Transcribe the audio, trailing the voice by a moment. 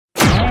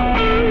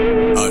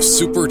a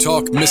Super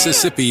Talk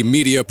Mississippi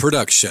media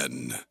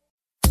production.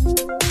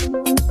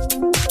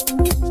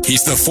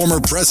 He's the former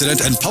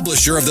president and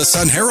publisher of the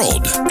Sun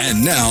Herald,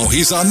 and now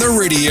he's on the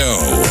radio.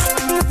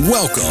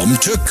 Welcome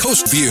to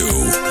Coast View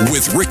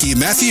with Ricky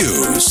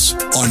Matthews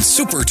on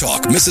Super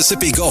Talk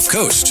Mississippi Gulf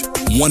Coast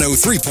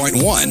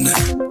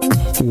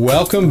 103.1.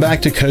 Welcome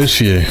back to Coast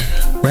View.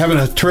 We're having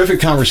a terrific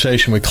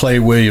conversation with Clay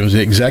Williams,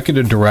 the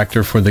executive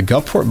director for the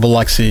Gulfport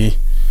Biloxi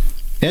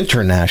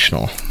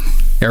International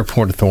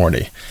Airport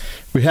Authority.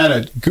 We had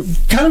a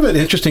kind of an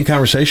interesting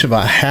conversation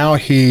about how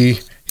he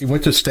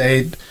went to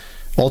state,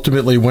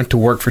 ultimately went to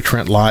work for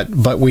Trent Lott,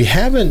 but we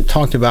haven't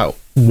talked about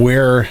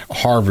where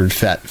Harvard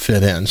fit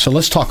in. So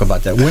let's talk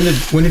about that.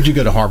 When did you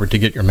go to Harvard to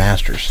get your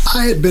master's?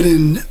 I had been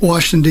in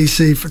Washington,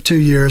 D.C. for 2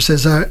 years.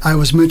 As I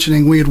was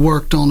mentioning, we had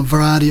worked on a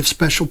variety of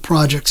special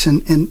projects,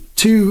 and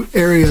two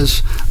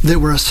areas that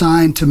were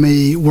assigned to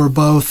me were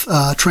both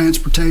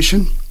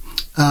transportation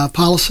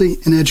policy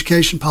and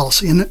education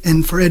policy.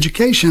 And for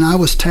education, I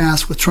was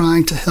tasked with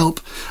trying to help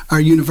our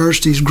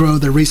universities grow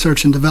their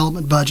research and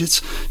development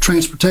budgets.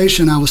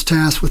 Transportation, I was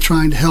tasked with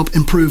trying to help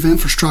improve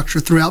infrastructure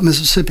throughout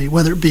Mississippi,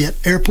 whether it be at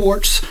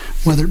airports,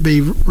 whether it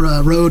be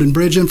road and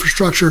bridge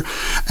infrastructure.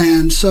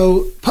 And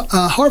so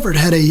Harvard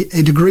had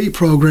a degree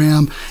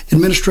program,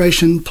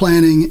 administration,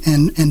 planning,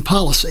 and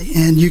policy.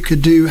 And you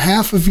could do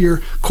half of your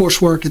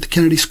coursework at the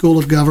Kennedy School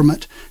of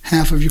Government,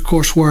 half of your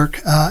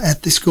coursework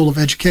at the School of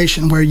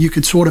Education, where you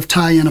could sort of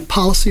tie in a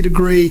policy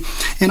degree,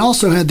 and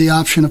also had the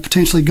option of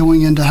potentially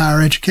going into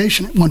higher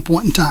education at one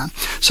point in time.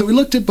 So we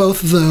looked at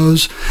both of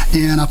those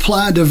and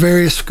applied to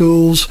various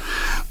schools.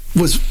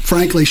 Was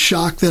frankly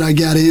shocked that I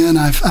got in.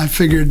 I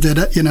figured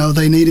that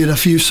they needed a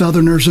few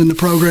Southerners in the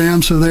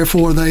program, so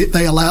therefore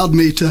they allowed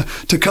me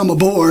to come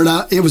aboard.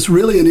 It was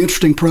really an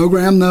interesting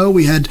program, though.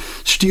 We had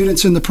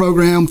students in the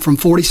program from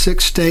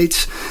 46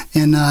 states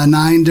in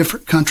 9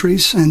 different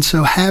countries, and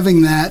so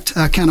having that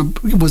kind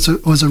of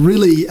was a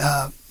really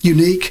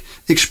unique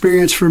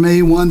experience for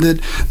me, one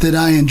that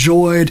I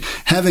enjoyed,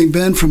 having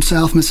been from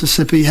South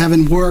Mississippi,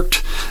 having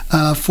worked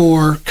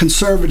for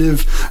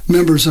conservative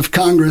members of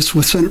Congress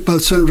with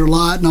both Senator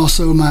Lott and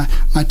also my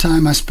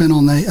time I spent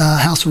on the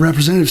House of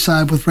Representatives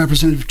side with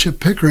Representative Chip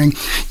Pickering.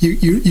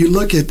 You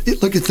look at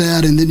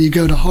that, and then you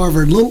go to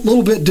Harvard.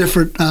 Little bit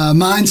different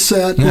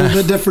mindset, a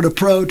little bit different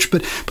approach,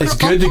 but it's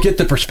good to get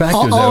the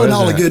perspectives. All in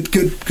all, a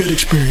good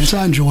experience.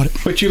 I enjoyed it.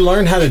 But you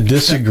learned how to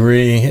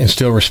disagree and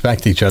still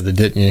respect each other,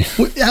 didn't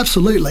you?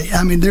 Absolutely.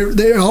 I mean,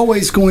 there are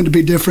always going to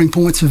be differing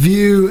points of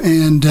view,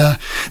 and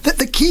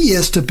the key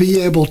is to be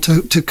able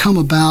to come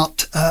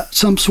about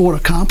some sort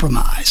of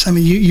compromise. I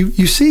mean,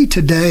 you see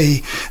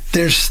today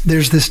there's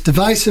this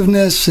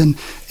divisiveness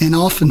and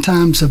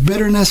oftentimes a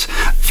bitterness.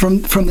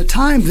 From the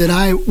time that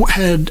I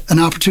had an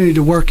opportunity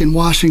to work in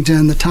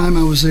Washington, the time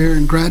I was there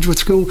in graduate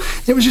school,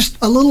 it was just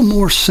a little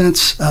more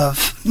sense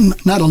of,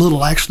 not a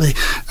little actually,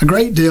 a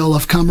great deal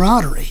of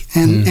camaraderie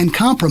and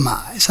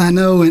compromise. I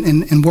know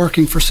in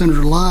working for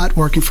Senator Lott,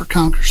 working for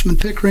Congressman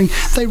Pickering,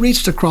 they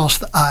reached across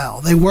the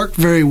aisle. They worked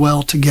very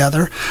well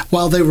together.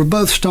 While they were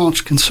both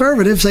staunch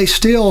conservatives, they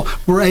still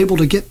were able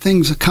to get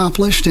things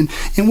accomplished. And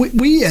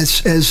we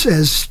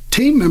as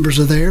team members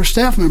of theirs,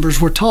 staff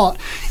members, were taught,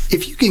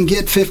 if you can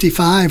get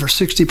 55 or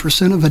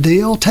 60% of a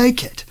deal,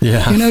 take it.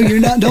 Yeah.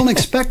 Don't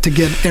expect to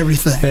get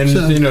everything.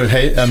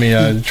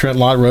 And Trent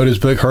Lott wrote his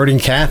book "Herding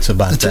Cats"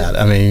 about that.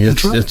 I mean,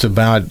 it's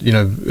about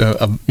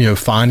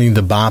finding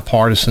the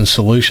bipartisan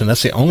solution.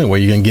 That's the only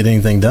way you can get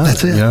anything done.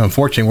 That's it.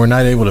 Unfortunately, we're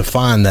not able to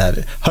find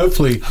that.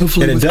 Hopefully,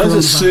 and it does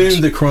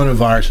assume the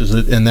coronavirus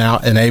is now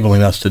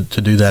enabling us to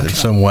do that in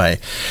some way.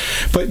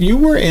 But you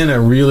were in a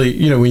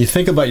really, when you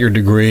think about your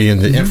degree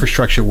and the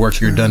infrastructure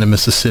work you've done in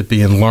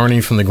Mississippi and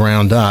learning from the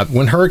ground up,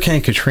 when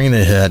Hurricane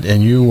Katrina hit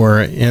and you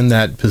were in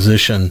that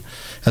position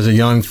as a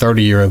young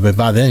 30-year-old, but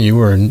by then you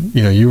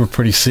were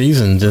pretty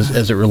seasoned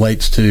as it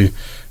relates to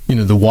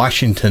the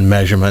Washington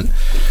measurement.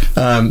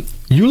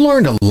 You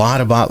learned a lot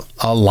about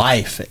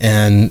life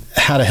and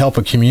how to help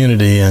a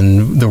community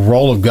and the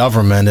role of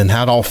government and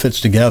how it all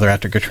fits together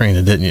after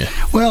Katrina, didn't you?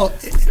 Well,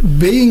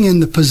 being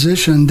in the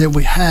position that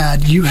we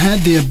had, you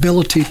had the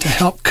ability to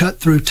help cut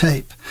through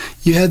tape.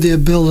 You had the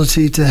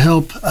ability to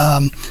help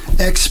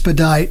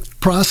expedite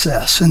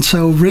process. And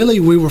so really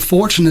we were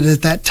fortunate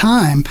at that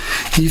time.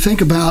 You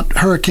think about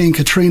Hurricane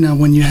Katrina,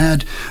 when you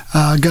had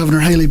Governor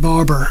Haley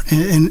Barbour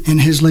in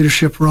his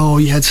leadership role,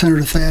 you had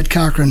Senator Thad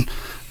Cochran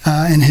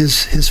in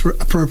his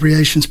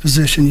appropriations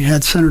position, you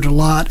had Senator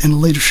Lott in a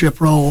leadership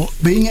role,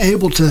 being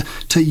able to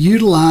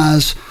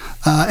utilize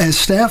as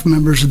staff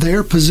members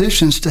their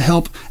positions to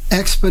help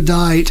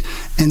expedite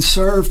and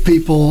serve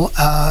people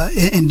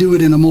and do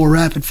it in a more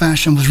rapid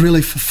fashion was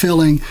really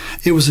fulfilling.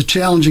 It was a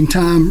challenging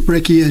time,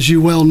 Ricky, as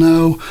you well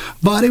know,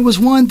 but it was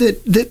one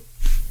that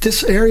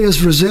this area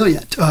is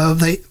resilient.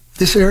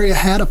 This area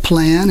had a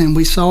plan, and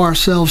we saw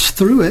ourselves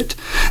through it,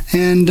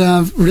 and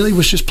really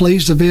was just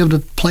pleased to be able to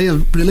play a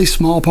really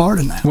small part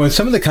in that. Well,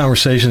 some of the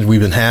conversations we've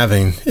been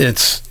having,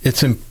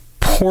 it's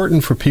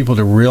important for people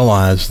to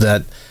realize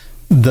that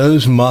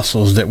those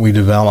muscles that we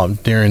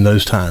developed during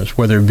those times,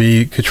 whether it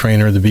be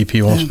Katrina or the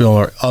BP oil spill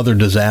or other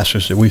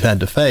disasters that we've had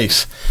to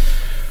face,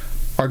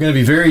 are going to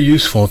be very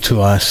useful to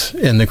us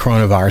in the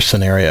coronavirus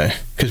scenario,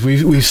 because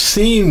we've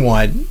seen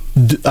what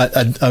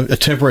a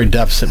temporary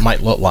deficit might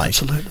look like.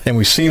 Absolutely. And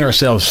we've seen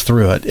ourselves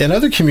through it. In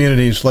other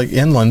communities like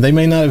inland, they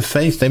might have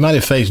faced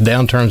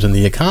downturns in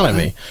the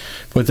economy, right,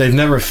 but they've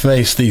never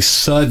faced these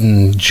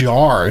sudden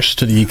jars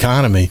to the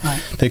economy,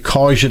 right, that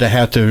cause you to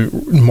have to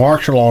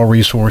marshal all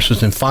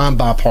resources and find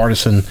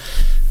bipartisan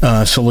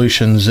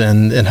solutions,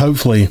 and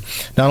hopefully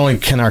not only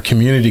can our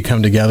community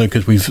come together,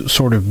 because we've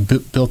sort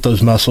of built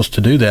those muscles to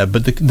do that,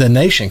 but the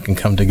nation can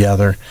come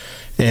together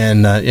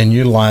and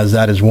utilize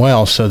that as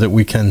well, so that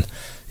we can,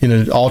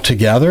 all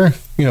together,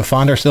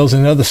 find ourselves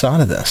on the other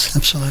side of this.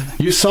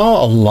 Absolutely. You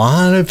saw a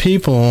lot of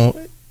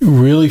people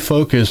really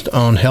focused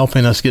on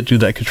helping us get through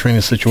that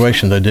Katrina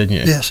situation, though, didn't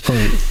you? Yes.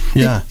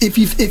 Yeah. If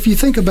you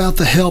think about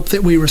the help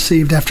that we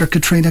received after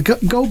Katrina,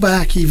 go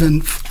back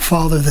even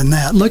farther than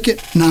that. Look at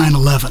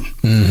 9/11.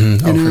 Mm-hmm.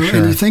 For sure.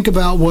 And you think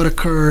about what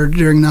occurred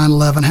during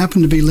 9/11.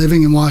 Happened to be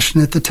living in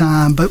Washington at the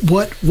time, but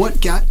what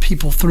got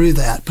people through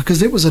that?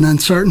 Because it was an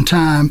uncertain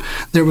time.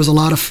 There was a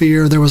lot of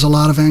fear. There was a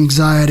lot of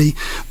anxiety,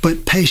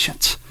 but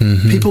patience.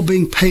 Mm-hmm. People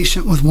being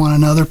patient with one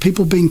another.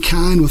 People being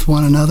kind with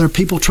one another.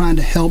 People trying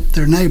to help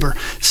their neighbor.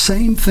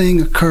 Same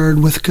thing occurred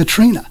with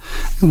Katrina,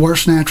 the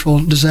worst natural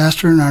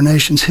disaster in our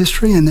nation's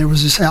history, and there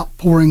was this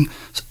outpouring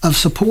of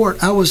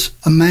support. I was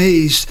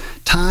amazed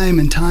time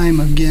and time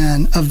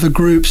again of the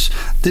groups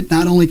that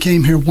not only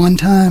came here one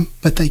time,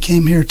 but they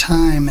came here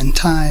time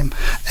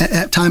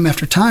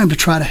after time to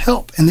try to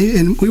help. And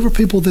we were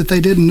people that they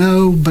didn't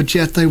know, but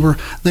yet they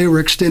were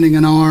extending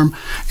an arm.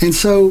 And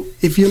so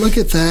if you look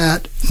at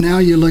that, now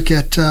you look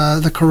at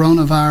the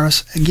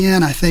coronavirus,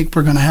 again, I think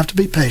we're going to have to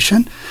be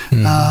patient.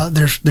 Mm-hmm.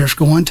 There's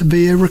going to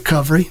be a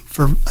recovery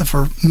for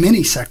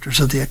many sectors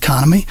of the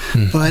economy.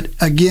 Mm-hmm. But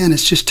again,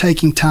 it's just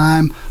taking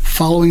time,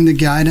 following the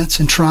guidance,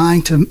 and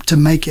trying to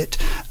make it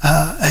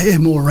a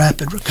more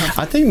rapid recovery.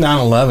 I think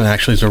 9/11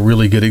 actually is a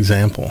really good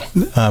example,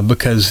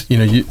 because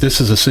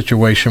this is a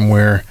situation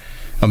where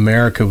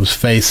America was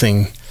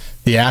facing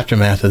the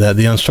aftermath of that,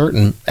 the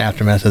uncertain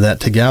aftermath of that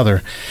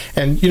together.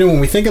 And, when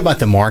we think about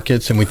the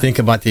markets and we think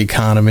about the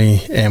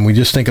economy and we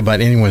just think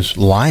about anyone's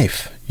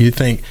life, you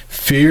think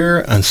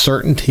fear,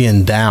 uncertainty,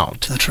 and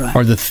doubt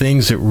are the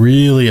things that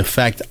really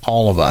affect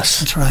all of us.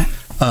 That's right.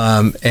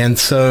 And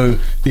so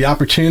the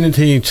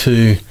opportunity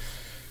to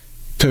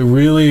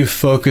really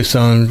focus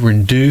on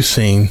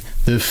reducing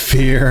the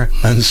fear,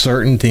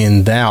 uncertainty,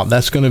 and doubt,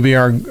 that's going to be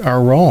our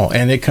role.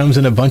 And it comes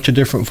in a bunch of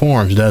different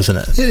forms, doesn't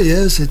it? It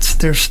is.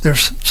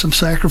 There's some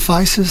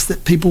sacrifices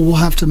that people will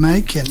have to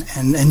make,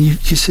 and you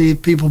see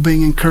people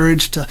being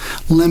encouraged to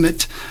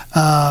limit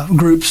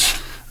groups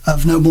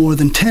of no more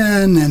than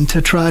 10 and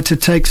to try to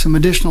take some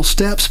additional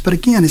steps. But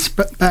again, it's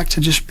back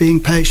to just being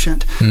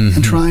patient, mm-hmm,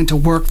 and trying to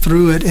work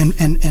through it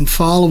and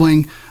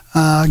following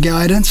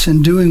guidance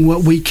and doing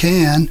what we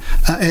can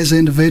as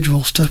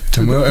individuals to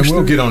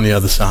we'll get on the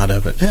other side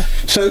of it. Yeah.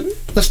 So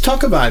let's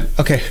talk about,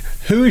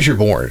 who is your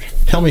board?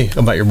 Tell me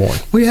about your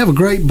board. We have a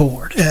great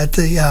board at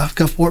the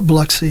Gulfport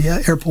Biloxi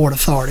Airport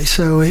Authority.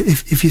 So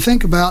if you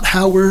think about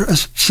how we're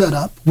set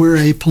up, we're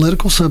a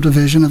political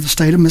subdivision of the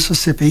state of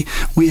Mississippi.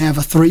 We have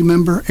a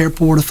 3-member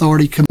Airport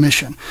Authority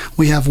Commission.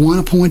 We have one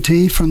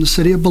appointee from the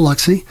city of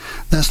Biloxi.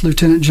 That's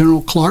Lieutenant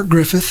General Clark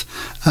Griffith.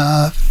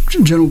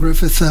 General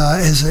Griffith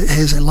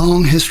has a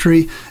long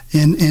history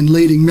in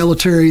leading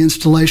military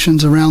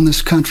installations around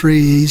this country.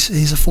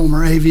 He's a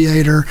former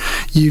aviator.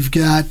 You've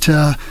got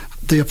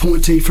the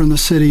appointee from the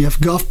city of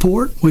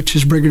Gulfport, which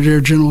is Brigadier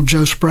General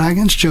Joe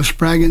Spraggins. Joe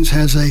Spraggins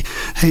has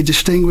a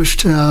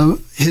distinguished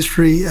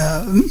history,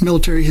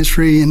 military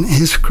history, and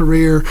his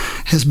career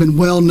has been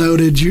well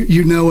noted.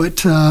 You know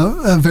it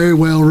very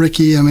well,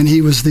 Ricky. I mean,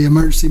 he was the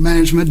emergency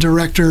management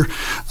director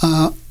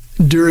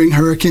during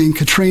Hurricane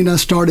Katrina,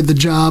 started the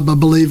job, I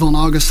believe, on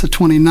August the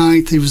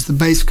 29th. He was the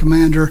base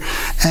commander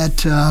at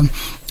the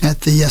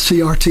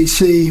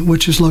CRTC,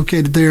 which is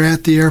located there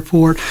at the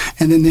airport.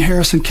 And then the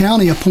Harrison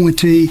County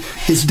appointee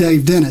is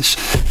Dave Dennis.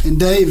 And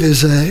Dave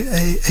is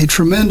a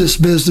tremendous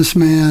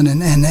businessman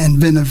and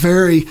been a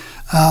very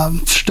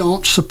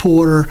staunch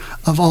supporter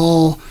of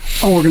all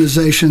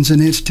organizations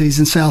and entities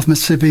in South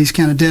Mississippi. He's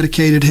kind of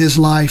dedicated his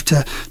life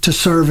to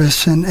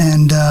service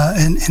and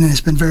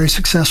has been very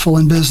successful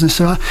in business.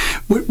 So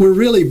we're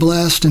really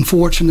blessed and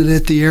fortunate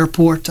at the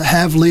airport to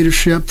have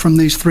leadership from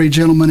these 3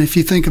 gentlemen. If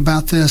you think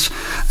about this,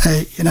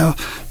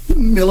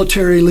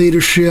 military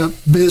leadership,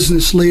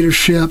 business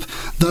leadership,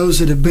 those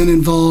that have been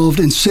involved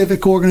in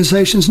civic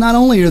organizations, not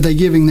only are they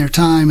giving their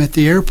time at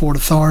the Airport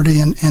Authority,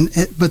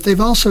 but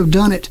they've also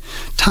done it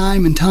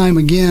time and time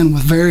again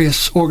with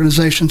various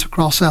organizations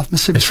across South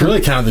Mississippi. It's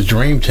really kind of the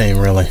dream team,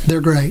 really. They're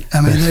great.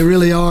 I mean, they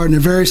really are, and they're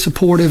very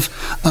supportive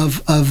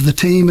of the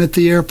team at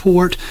the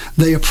airport.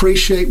 They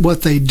appreciate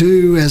what they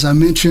do. As I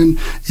mentioned,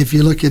 if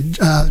you look at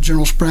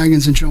General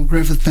Spraggins and General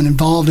Griffith, been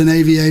involved in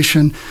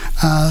aviation.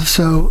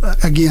 So,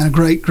 again, a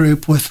great group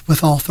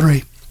with all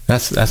 3.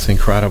 That's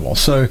incredible.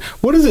 So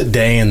what is a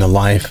day in the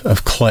life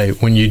of Clay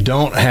when you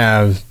don't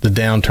have the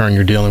downturn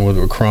you're dealing with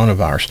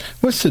coronavirus?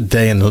 What's the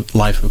day in the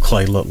life of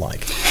Clay look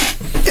like?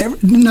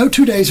 No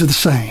 2 days are the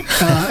same.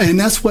 And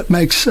that's what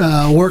makes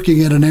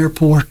working at an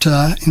airport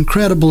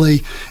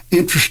incredibly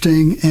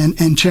interesting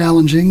and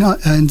challenging.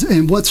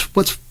 And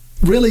what's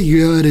really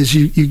good is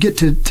you get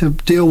to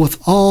deal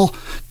with all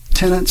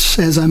tenants.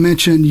 As I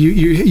mentioned,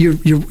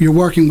 you're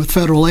working with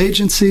federal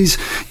agencies,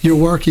 you're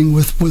working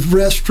with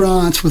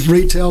restaurants, with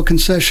retail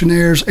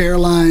concessionaires,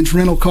 airlines,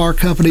 rental car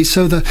companies.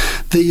 So the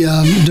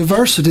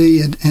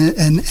diversity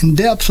and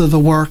depth of the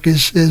work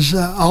is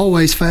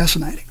always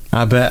fascinating.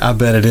 I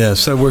bet it is.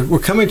 So we're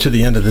coming to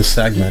the end of this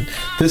segment.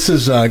 This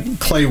is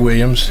Clay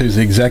Williams, who's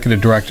the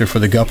executive director for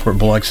the Gulfport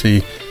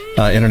Biloxi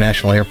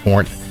International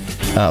Airport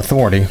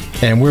Authority,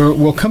 and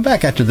we'll come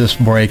back after this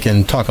break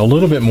and talk a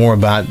little bit more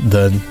about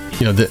the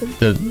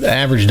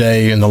average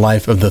day in the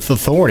life of the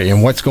authority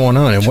and what's going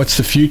on and what's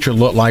the future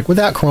look like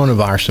without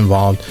coronavirus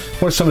involved.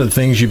 What are some of the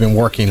things you've been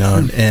working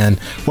on, and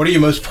what are you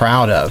most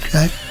proud of?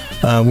 Okay.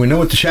 We know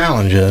what the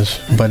challenge is,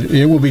 but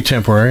it will be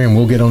temporary, and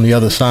we'll get on the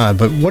other side.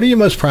 But what are you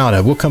most proud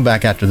of? We'll come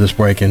back after this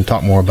break and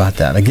talk more about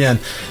that. Again,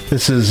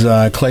 this is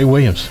Clay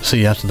Williams.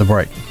 See you after the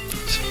break.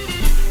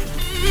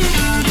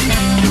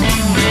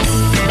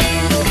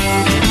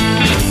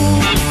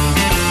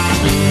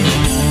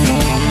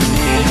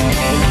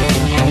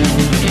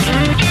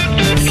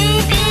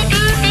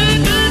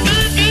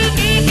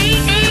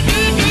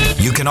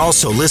 You can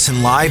also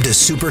listen live to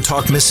Super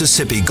Talk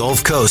Mississippi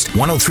Gulf Coast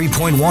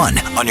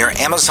 103.1 on your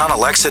Amazon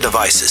Alexa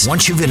devices.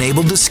 Once you've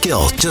enabled the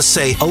skill, just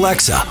say,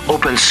 Alexa,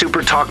 open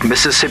Super Talk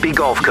Mississippi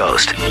Gulf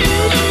Coast.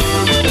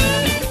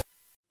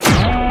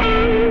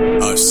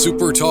 A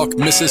Super Talk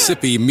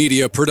Mississippi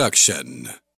media production.